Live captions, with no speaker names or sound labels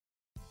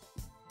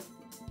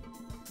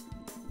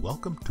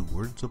Welcome to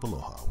Words of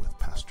Aloha with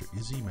Pastor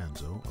Isidoro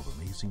Manzo of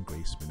Amazing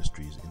Grace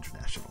Ministries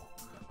International.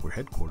 We're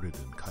headquartered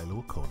in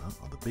Kailua-Kona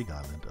on the Big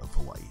Island of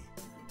Hawaii.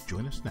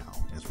 Join us now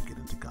as we get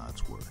into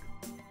God's Word.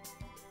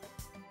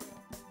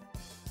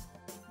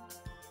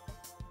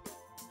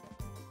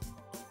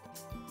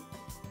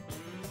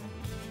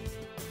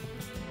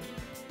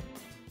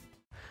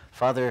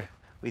 Father,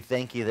 we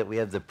thank you that we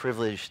have the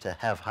privilege to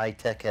have high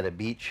tech at a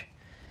beach.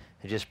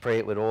 I just pray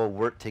it would all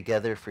work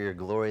together for your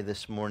glory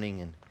this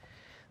morning, and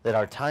that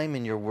our time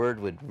in your word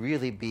would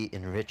really be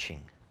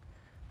enriching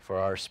for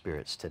our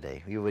spirits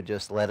today. You would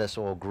just let us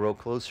all grow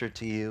closer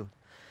to you,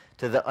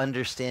 to the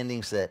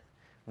understandings that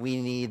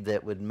we need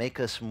that would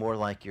make us more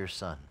like your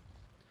Son.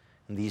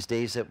 In these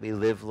days that we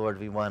live, Lord,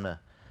 we want to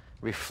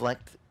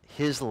reflect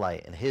his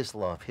light and his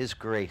love, his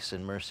grace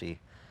and mercy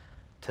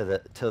to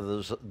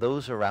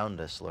those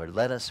around us, Lord.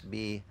 Let us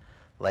be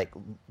like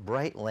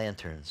bright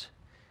lanterns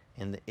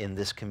in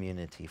this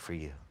community for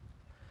you.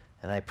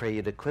 And I pray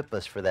you'd equip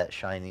us for that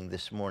shining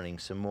this morning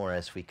some more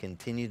as we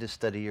continue to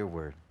study your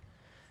word.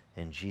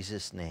 In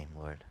Jesus' name,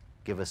 Lord,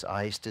 give us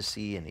eyes to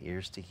see and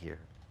ears to hear.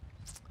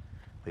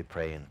 We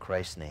pray in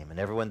Christ's name. And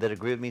everyone that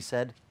agreed with me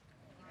said,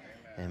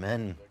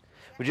 Amen.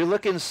 Would you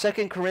look in 2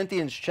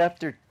 Corinthians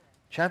chapter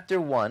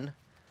 1.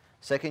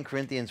 2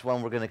 Corinthians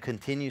 1, we're going to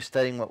continue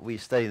studying what we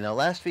studied. Now,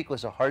 last week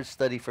was a hard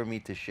study for me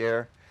to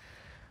share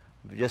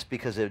just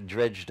because it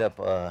dredged up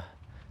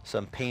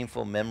some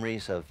painful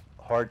memories of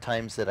hard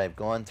times that I've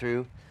gone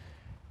through.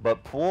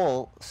 But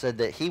Paul said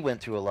that he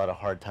went through a lot of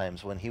hard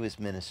times when he was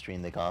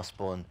ministering the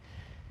gospel, and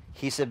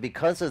he said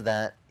because of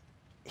that,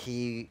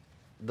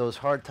 those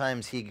hard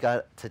times, he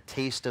got to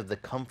taste of the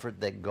comfort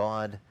that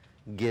God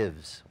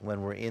gives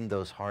when we're in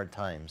those hard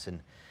times. And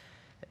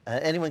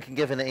anyone can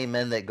give an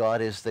amen that God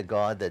is the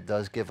God that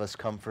does give us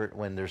comfort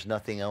when there's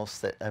nothing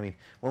else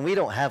when we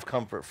don't have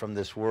comfort from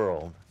this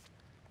world.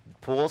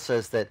 Paul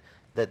says that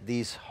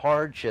these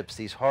hardships,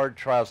 these hard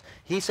trials,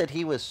 he said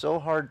he was so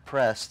hard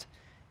pressed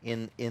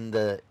in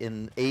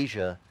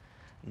Asia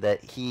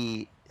that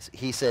he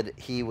said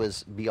he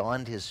was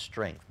beyond his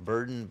strength,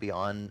 burdened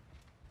beyond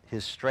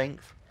his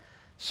strength,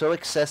 so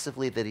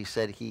excessively that he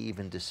said he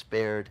even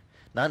despaired.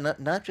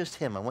 Not just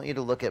him. I want you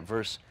to look at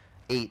verse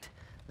 8,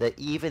 that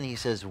even he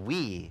says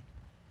we,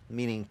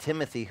 meaning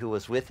Timothy who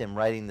was with him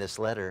writing this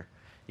letter,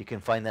 you can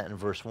find that in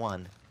verse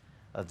 1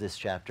 of this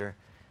chapter.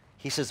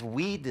 He says,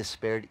 we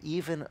despaired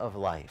even of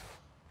life.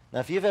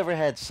 Now, if you've ever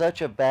had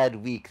such a bad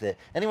week that,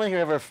 anyone here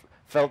ever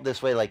felt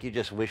this way, like you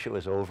just wish it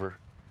was over?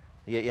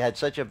 You had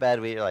such a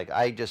bad week, you're like,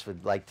 I just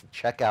would like to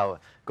check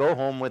out, go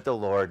home with the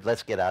Lord,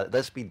 let's get out,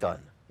 let's be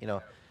done. You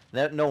know,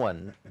 no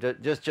one,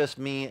 just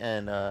me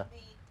and,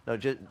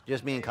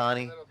 just me and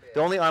Connie.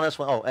 The only honest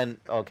one, and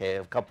okay,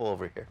 a couple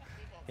over here.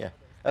 Yeah,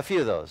 a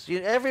few of those.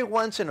 Every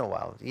once in a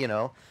while,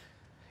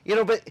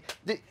 but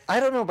I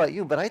don't know about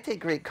you, but I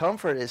take great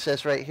comfort. It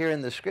says right here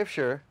in the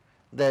scripture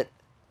that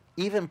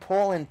even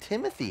Paul and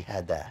Timothy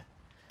had that,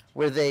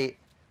 where they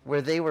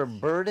were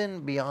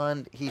burdened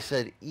beyond, he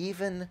said,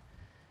 even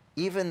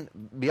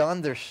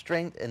beyond their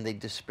strength, and they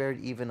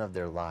despaired even of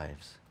their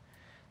lives.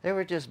 They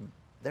were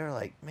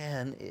like,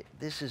 man,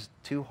 this is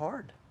too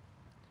hard.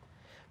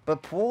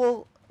 But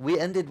Paul, we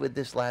ended with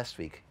this last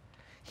week.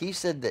 He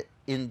said that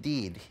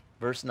indeed,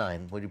 verse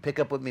 9, would you pick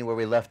up with me where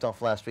we left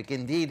off last week?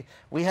 Indeed,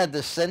 we had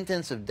the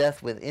sentence of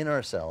death within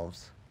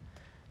ourselves,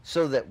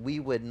 so that we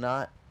would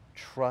not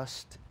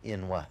trust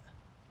in what?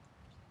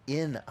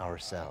 In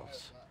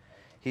ourselves.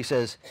 He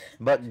says,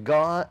 but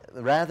God,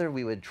 rather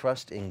we would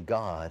trust in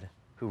God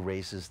who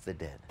raises the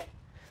dead.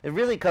 It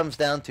really comes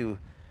down to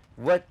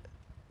what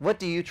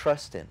do you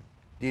trust in?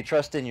 Do you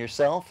trust in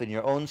yourself, in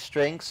your own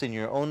strengths, in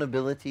your own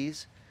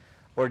abilities,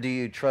 or do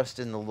you trust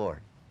in the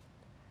Lord?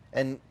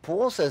 And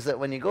Paul says that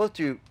when you go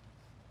through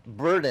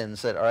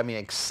burdens that are,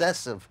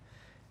 excessive,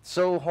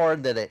 so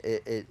hard that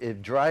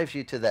it drives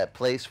you to that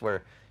place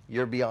where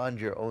you're beyond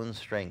your own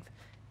strength,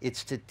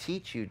 it's to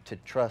teach you to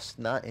trust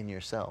not in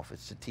yourself.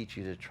 It's to teach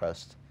you to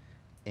trust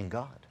in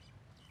God.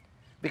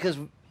 Because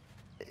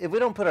if we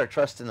don't put our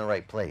trust in the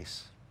right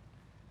place,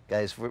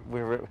 guys,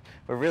 we're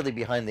really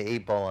behind the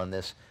 8 ball on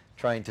this,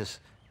 trying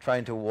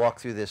to walk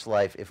through this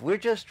life. If we're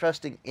just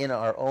trusting in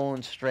our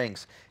own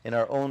strengths, in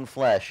our own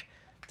flesh,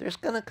 there's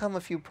going to come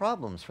a few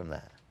problems from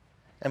that.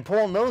 And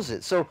Paul knows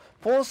it. So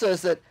Paul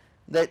says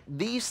that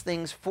these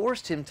things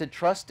forced him to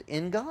trust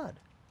in God.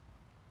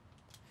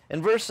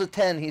 In verse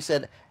 10, he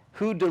said,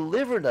 who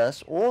delivered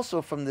us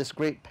also from this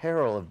great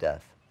peril of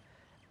death.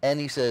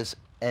 And he says,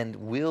 and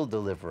will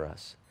deliver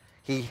us.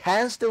 He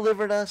has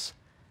delivered us,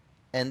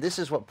 and this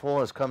is what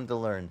Paul has come to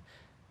learn.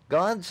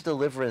 God's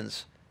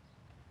deliverance,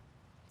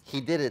 he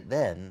did it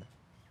then,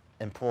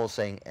 and Paul's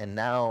saying, and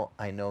now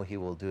I know he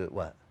will do it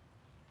what?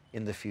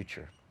 In the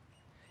future.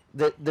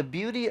 The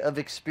beauty of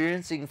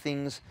experiencing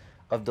things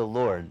of the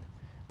Lord,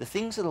 the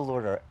things of the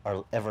Lord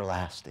are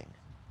everlasting.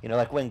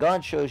 Like when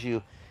God shows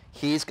you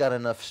he's got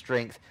enough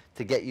strength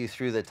to get you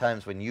through the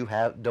times when you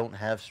don't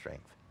have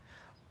strength.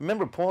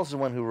 Remember, Paul's the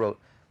one who wrote,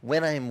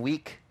 when I am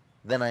weak,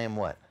 then I am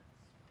what?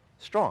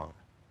 Strong.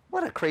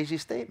 What a crazy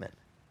statement.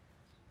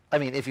 I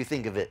mean, if you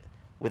think of it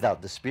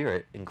without the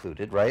Spirit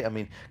included, right? I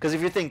mean, because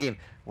if you're thinking,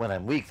 when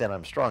I'm weak, then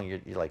I'm strong,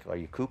 you're like, are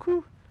you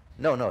cuckoo?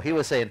 No, no.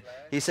 He's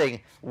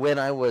saying, when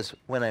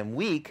I'm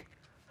weak,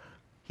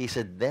 he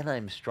said, then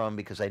I'm strong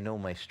because I know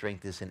my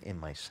strength isn't in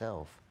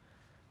myself.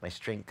 My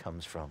strength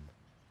comes from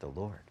the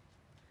Lord.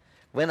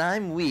 When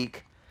I'm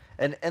weak,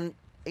 and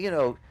you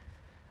know,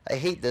 I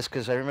hate this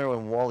because I remember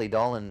when Wally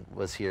Dolan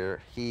was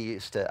here, he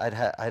used to,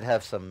 I'd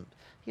have some,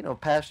 you know,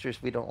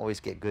 pastors, we don't always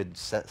get good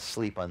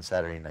sleep on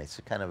Saturday nights.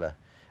 It's kind of a,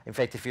 in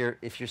fact, if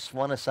you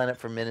want to sign up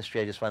for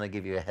ministry, I just want to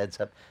give you a heads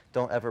up.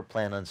 Don't ever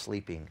plan on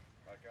sleeping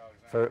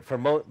for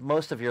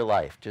most of your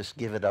life. Just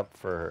give it up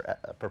for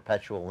a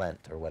perpetual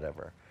Lent or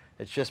whatever.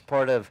 It's just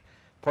part of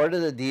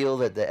the deal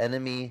that the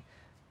enemy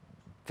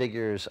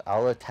figures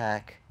I'll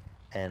attack,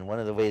 and one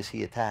of the ways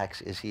he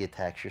attacks is he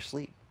attacks your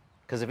sleep.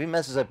 Because if he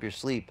messes up your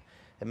sleep,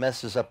 it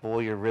messes up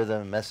all your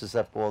rhythm, messes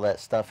up all that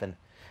stuff. And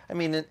I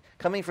mean,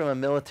 coming from a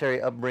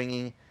military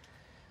upbringing,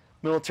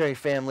 military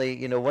family,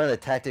 you know, one of the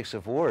tactics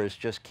of war is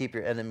just keep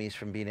your enemies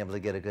from being able to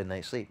get a good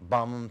night's sleep.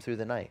 Bomb them through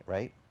the night,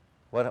 right?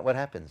 What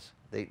happens?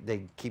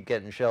 They keep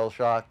getting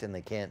shell-shocked and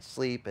they can't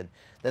sleep, and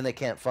then they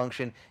can't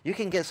function. You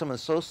can get someone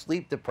so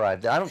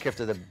sleep-deprived, I don't care if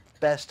they're the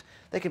best,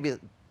 they could be a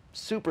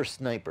super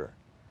sniper,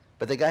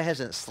 but the guy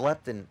hasn't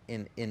slept in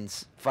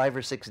 5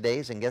 or 6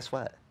 days, and guess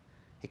what?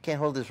 He can't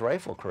hold his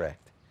rifle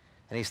correct.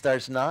 And he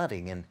starts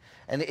nodding, and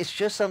it's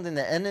just something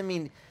the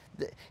enemy,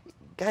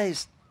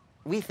 guys,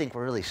 we think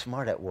we're really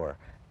smart at war.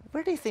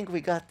 Where do you think we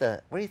got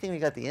the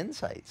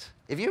insights?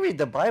 If you read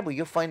the Bible,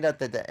 you'll find out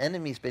that the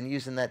enemy's been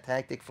using that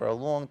tactic for a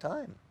long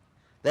time.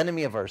 The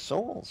enemy of our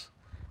souls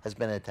has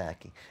been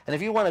attacking. And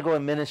if you want to go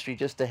in ministry,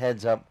 just a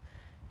heads up,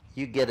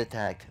 you get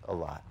attacked a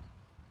lot.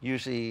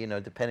 Usually, you know,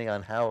 depending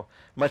on how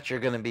much you're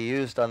going to be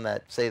used on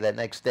that, say that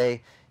next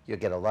day, you'll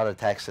get a lot of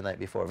attacks the night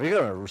before. If you're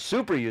going to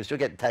super use, you'll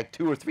get attacked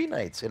 2 or 3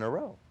 nights in a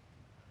row.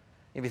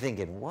 You'll be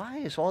thinking, why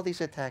is all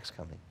these attacks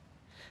coming?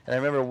 And I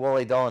remember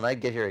Wally Dolan,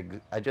 I'd get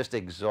here, I just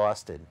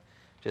exhausted.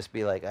 Just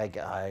be like,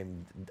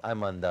 I'm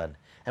undone.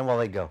 And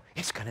Wally'd go,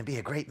 it's going to be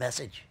a great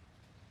message.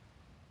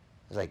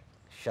 I was like,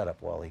 shut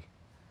up, Wally.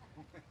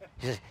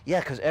 He says,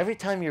 yeah, because every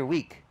time you're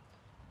weak,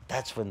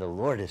 that's when the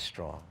Lord is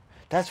strong.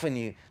 That's when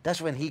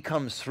he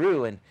comes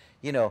through, and,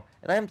 you know,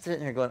 and I'm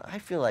sitting here going, I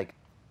feel like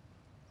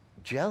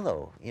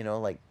jello, you know,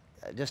 like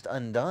just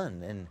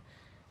undone. And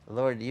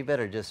Lord, you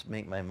better just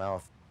make my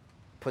mouth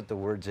put the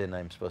words in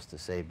I'm supposed to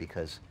say,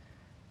 because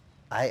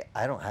I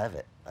don't have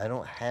it. I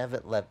don't have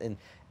it left. And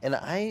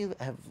I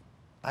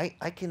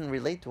can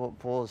relate to what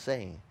Paul is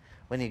saying.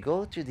 When you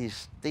go through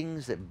these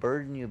things that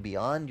burden you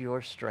beyond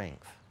your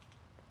strength,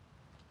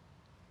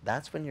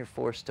 that's when you're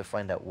forced to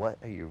find out, what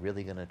are you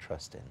really going to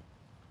trust in?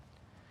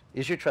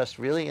 Is your trust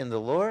really in the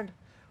Lord?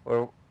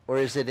 Or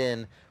is it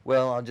in,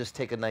 well, I'll just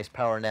take a nice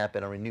power nap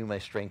and I'll renew my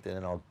strength and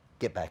then I'll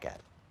get back at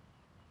it?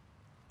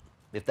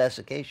 If that's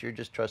the case, you're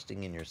just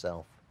trusting in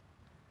yourself,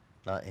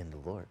 not in the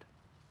Lord.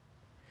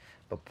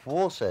 But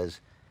Paul says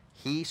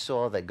he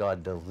saw that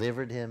God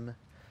delivered him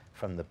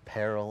from the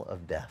peril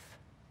of death.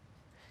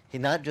 He,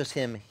 not just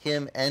him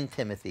and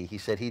Timothy, he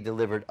said he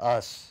delivered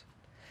us,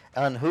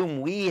 on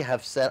whom we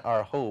have set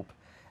our hope,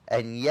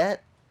 and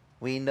yet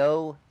we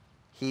know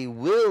he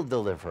will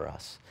deliver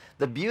us.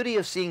 The beauty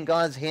of seeing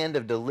God's hand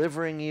of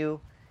delivering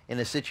you in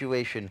a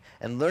situation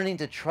and learning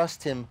to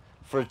trust him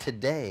for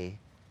today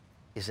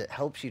is it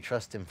helps you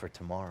trust him for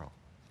tomorrow.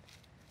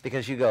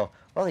 Because you go,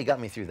 well, he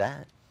got me through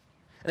that.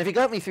 And if he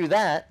got me through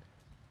that,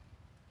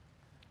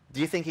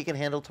 do you think he can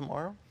handle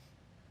tomorrow?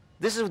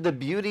 This is the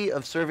beauty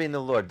of serving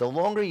the Lord. The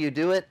longer you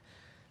do it,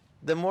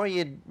 the more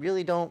you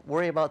really don't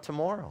worry about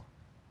tomorrow.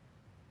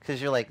 Because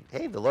you're like,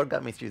 hey, the Lord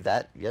got me through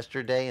that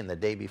yesterday and the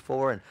day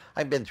before, and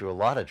I've been through a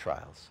lot of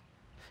trials.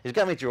 He's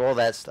got me through all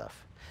that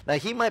stuff. Now,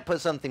 he might put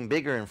something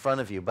bigger in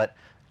front of you, but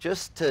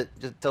just to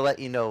let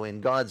you know,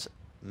 in God's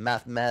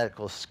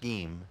mathematical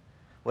scheme,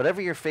 whatever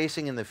you're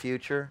facing in the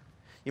future,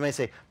 you might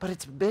say, but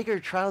it's a bigger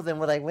trial than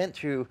what I went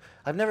through.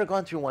 I've never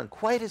gone through one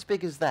quite as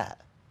big as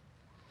that.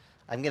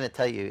 I'm going to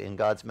tell you, in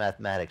God's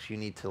mathematics, you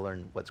need to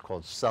learn what's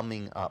called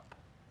summing up.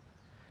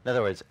 In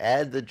other words,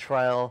 add the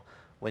trial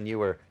when you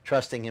were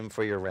trusting him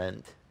for your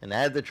rent, and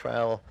add the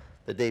trial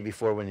the day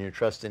before when you're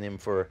trusting him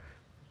for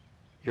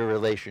your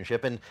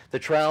relationship, and the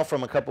trial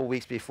from a couple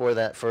weeks before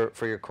that for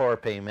your car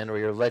payment or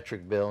your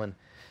electric bill, and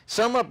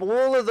sum up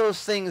all of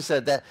those things,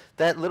 that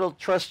little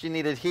trust you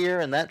needed here,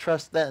 and that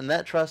trust, and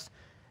that trust,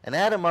 and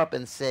add them up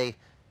and say,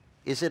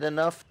 is it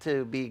enough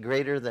to be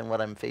greater than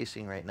what I'm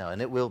facing right now?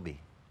 And it will be.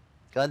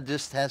 God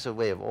just has a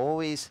way of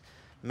always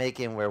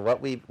making where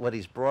what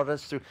he's brought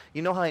us through.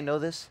 You know how I know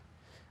this?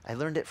 I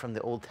learned it from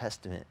the Old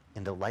Testament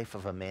in the life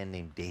of a man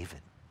named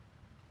David.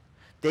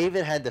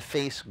 David had to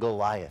face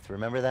Goliath.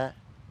 Remember that?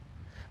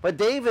 But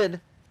David,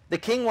 the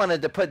king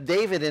wanted to put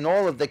David in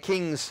all of the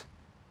king's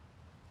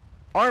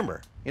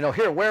armor. You know,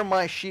 here, wear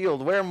my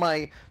shield, wear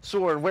my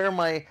sword, wear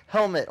my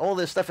helmet, all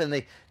this stuff.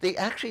 And they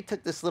actually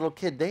took this little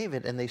kid,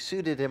 David, and they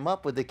suited him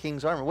up with the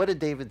king's armor. What did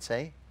David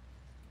say?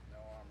 No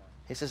armor.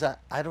 He says,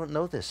 I don't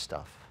know this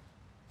stuff.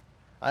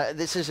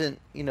 This isn't,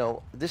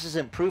 this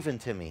isn't proven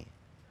to me.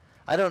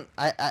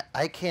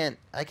 I can't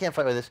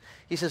fight with this.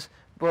 He says,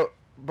 but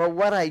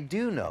what I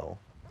do know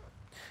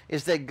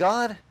is that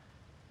God,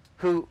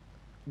 who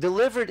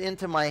delivered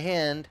into my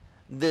hand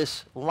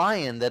this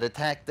lion that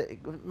attacked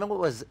remember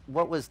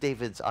what was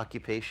David's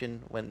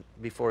occupation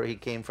before he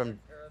came from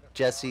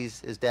Jesse's,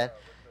 his dad?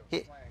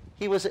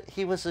 He was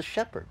a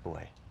shepherd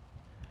boy.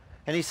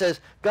 And he says,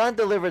 God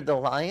delivered the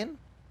lion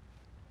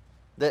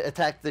that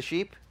attacked the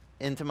sheep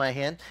into my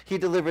hand. He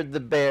delivered the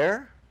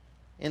bear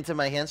into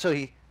my hand. So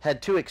he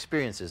had two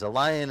experiences, a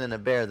lion and a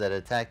bear that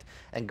attacked,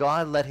 and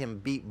God let him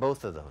beat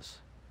both of those.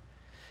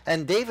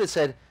 And David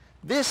said,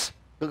 this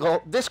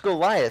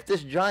Goliath,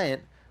 this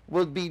giant,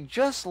 will be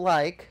just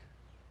like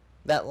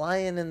that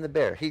lion and the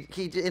bear. He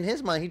in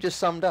his mind, he just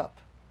summed up.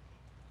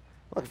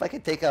 Look, if I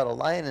can take out a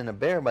lion and a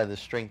bear by the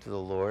strength of the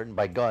Lord and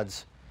by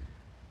God's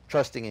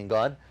trusting in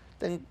God,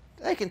 then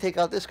I can take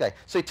out this guy.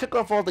 So he took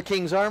off all the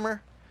king's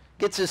armor,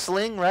 gets his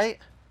sling, right?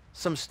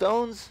 Some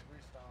stones.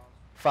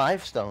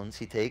 5 stones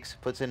he takes,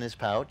 puts in his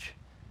pouch.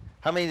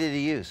 How many did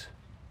he use?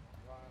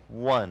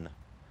 1.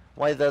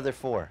 Why the other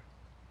 4?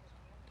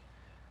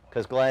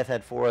 Because Goliath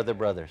had 4 other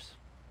brothers.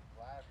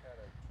 Goliath had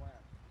a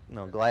twin.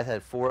 No, Goliath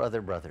had 4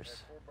 other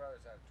brothers. 4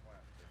 brothers had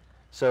twins.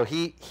 So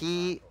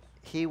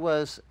he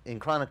was in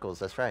Chronicles,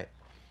 that's right.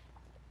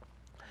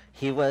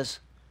 He was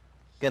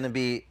going to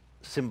be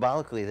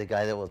symbolically the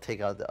guy that will take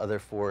out the other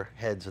 4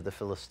 heads of the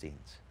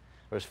Philistines.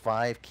 There was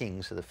 5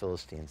 kings of the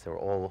Philistines. They were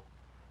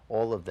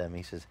all of them,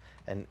 he says.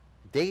 And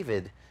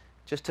David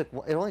just it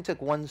only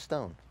took 1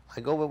 stone.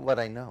 I go with what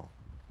I know.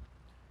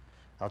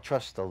 I'll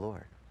trust the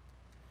Lord.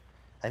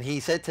 And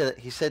he said to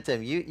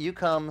him, you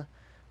come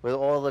with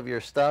all of your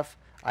stuff.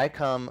 I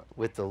come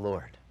with the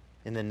Lord.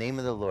 In the name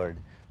of the Lord,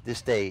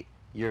 this day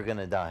you're going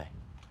to die.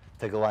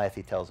 To Goliath,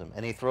 he tells him.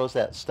 And he throws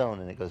that stone,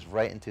 and it goes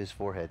right into his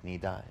forehead, and he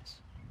dies.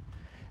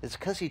 It's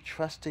because he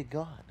trusted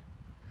God.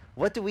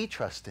 What do we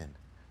trust in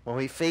when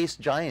we face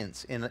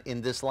giants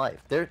in this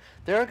life? There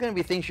are going to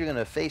be things you're going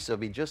to face that will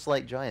be just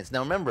like giants. Now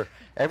remember,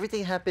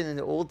 everything happened in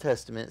the Old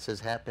Testament, it says,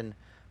 happened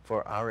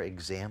for our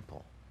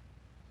example.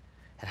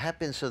 It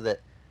happened so that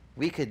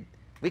we could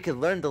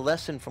learn the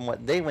lesson from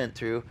what they went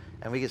through,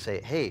 and we could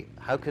say, hey,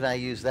 how could I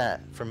use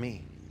that for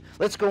me?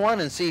 Let's go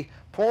on and see.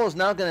 Paul is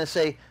now going to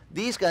say,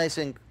 these guys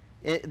in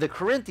the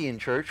Corinthian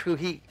church, who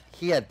he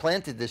had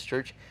planted this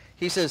church,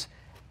 he says,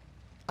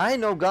 I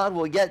know God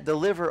will yet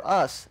deliver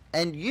us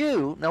and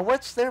you. Now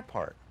what's their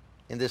part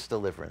in this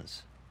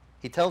deliverance?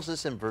 He tells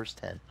us in verse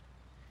 10.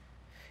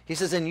 He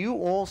says, and you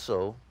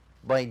also,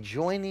 by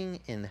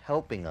joining in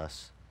helping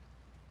us.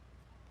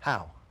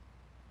 How?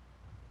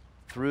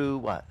 Through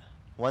what?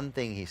 One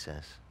thing he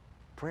says,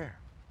 prayer.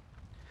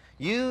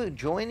 You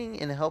joining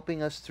in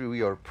helping us through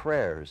your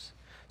prayers,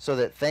 so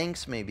that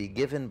thanks may be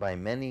given by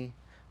many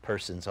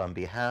persons on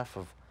behalf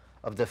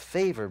of the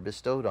favor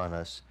bestowed on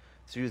us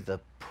through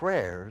the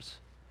prayers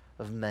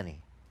of many.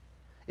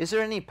 Is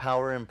there any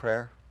power in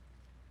prayer?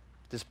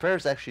 Does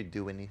prayers actually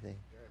do anything?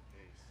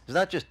 It's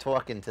not just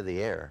talking to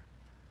the air.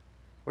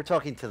 We're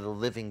talking to the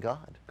living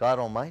God, God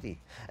Almighty.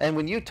 And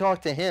when you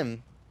talk to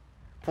him,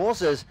 Paul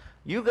says,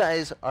 you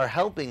guys are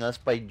helping us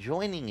by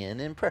joining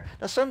in prayer.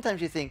 Now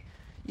sometimes you think,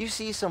 you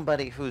see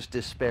somebody who's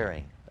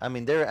despairing. I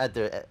mean, they're at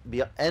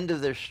the end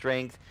of their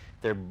strength.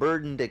 They're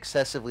burdened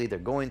excessively. They're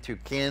going through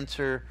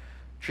cancer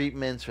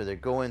treatments, or they're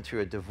going through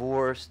a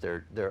divorce.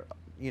 Their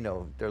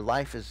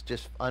life is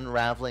just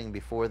unraveling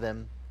before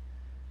them.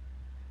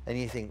 And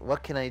you think,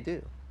 what can I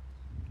do?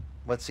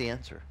 What's the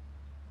answer?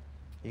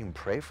 You can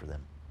pray for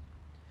them.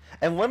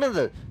 And one of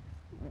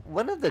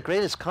the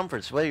greatest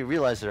comforts, whether you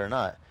realize it or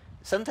not,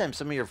 sometimes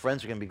some of your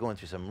friends are going to be going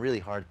through some really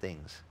hard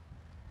things.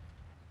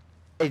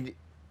 And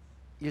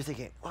you're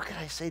thinking, what can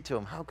I say to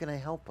them? How can I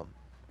help them?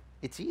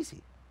 It's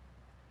easy.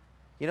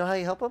 You know how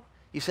you help them?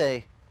 You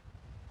say,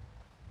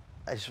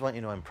 I just want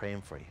you to know I'm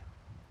praying for you.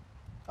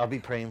 I'll be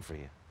praying for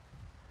you.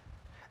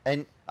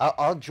 And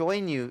I'll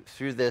join you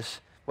through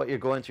this, what you're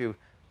going through,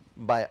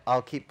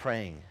 I'll keep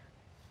praying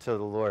to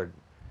the Lord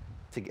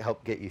to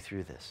help get you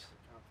through this.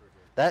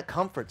 That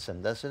comforts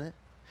them, doesn't it?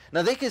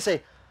 Now they can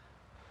say,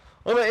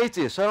 I'm an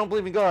atheist, I don't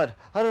believe in God.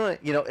 I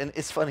don't know, and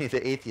it's funny,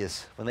 the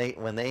atheists,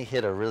 when they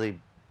hit a really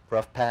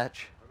rough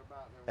patch,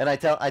 and I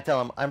tell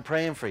them, I'm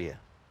praying for you.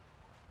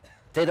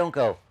 They don't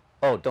go,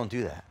 oh, don't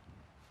do that.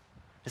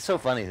 It's so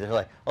funny. They're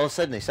like, all of a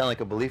sudden they sound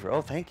like a believer.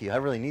 Oh, thank you, I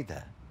really need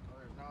that. Well,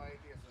 there's no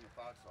atheists in the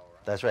foxhole,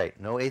 right? That's right,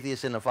 no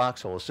atheists in the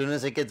foxhole. As soon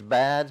as it gets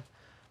bad,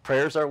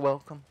 prayers are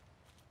welcome.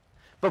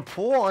 But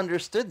Paul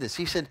understood this.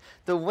 He said,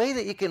 the way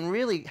that you can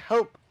really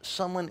help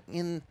someone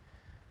in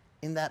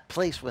that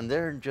place when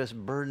they're just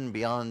burdened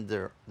beyond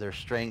their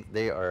strength,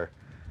 they are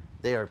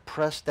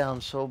pressed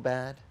down so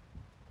bad,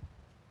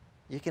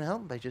 you can help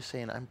them by just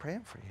saying, I'm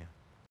praying for you.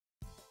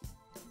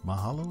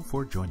 Mahalo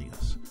for joining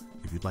us.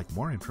 If you'd like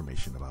more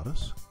information about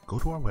us, go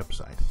to our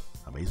website,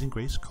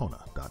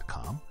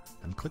 AmazingGraceKona.com,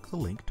 and click the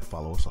link to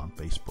follow us on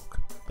Facebook.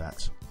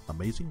 That's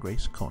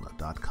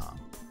AmazingGraceKona.com.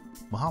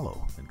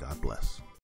 Mahalo, and God bless.